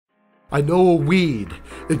I know a weed.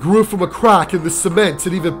 It grew from a crack in the cement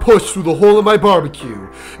and even pushed through the hole in my barbecue.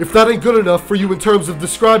 If that ain't good enough for you in terms of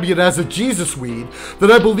describing it as a Jesus weed,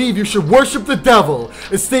 then I believe you should worship the devil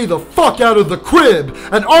and stay the fuck out of the crib,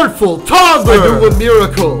 an artful toddler! I knew a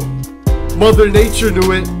miracle. Mother Nature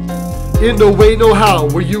knew it. In no way, no how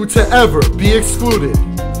were you to ever be excluded.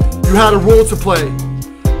 You had a role to play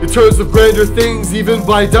in terms of grander things, even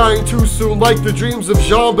by dying too soon like the dreams of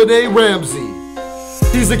Jean Bennett Ramsey.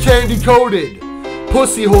 He's a candy-coated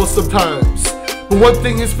pussy hole sometimes, but one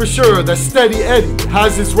thing is for sure, that Steady Eddy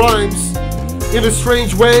has his rhymes. In a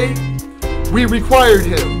strange way, we required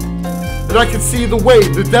him, and I can see the way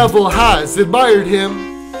the devil has admired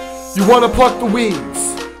him. You wanna pluck the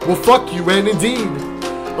weeds? Well, fuck you, and indeed,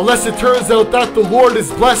 unless it turns out that the Lord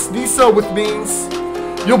has blessed Nissa with means,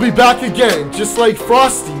 you'll be back again, just like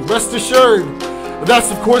Frosty, rest assured. And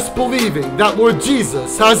that's of course believing that Lord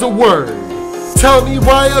Jesus has a word. Tell me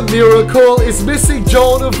why a miracle is missing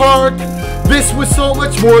Joan of Arc. This was so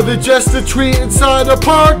much more than just a tree inside a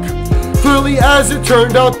park. Clearly, as it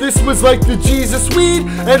turned out, this was like the Jesus weed.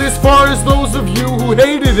 And as far as those of you who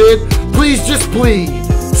hated it, please just bleed.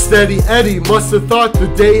 Steady Eddy must have thought the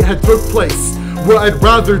day had took place where I'd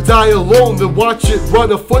rather die alone than watch it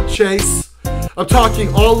run a foot chase. I'm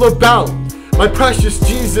talking all about my precious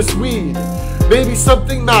Jesus weed. Maybe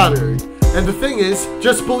something mattered, and the thing is,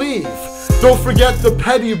 just believe. Don't forget the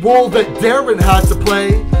petty role that Darren had to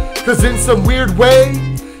play, cause in some weird way,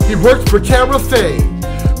 he worked for Cara Faye.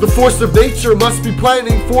 The force of nature must be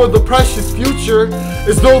planning for the precious future,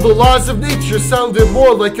 as though the laws of nature sounded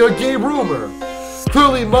more like a gay rumor.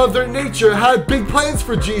 Clearly Mother Nature had big plans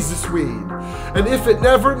for Jesus weed, and if it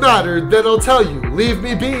never mattered, then I'll tell you, leave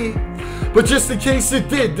me be. But just in case it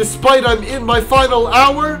did, despite I'm in my final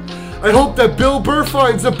hour, I hope that Bill Burr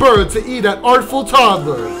finds a bird to eat at Artful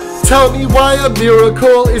Toddler. Tell me why a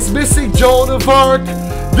miracle is missing Joan of Arc.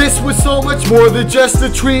 This was so much more than just a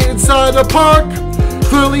tree inside a park.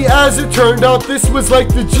 Clearly, as it turned out, this was like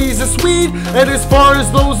the Jesus weed. And as far as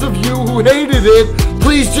those of you who hated it,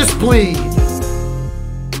 please just bleed.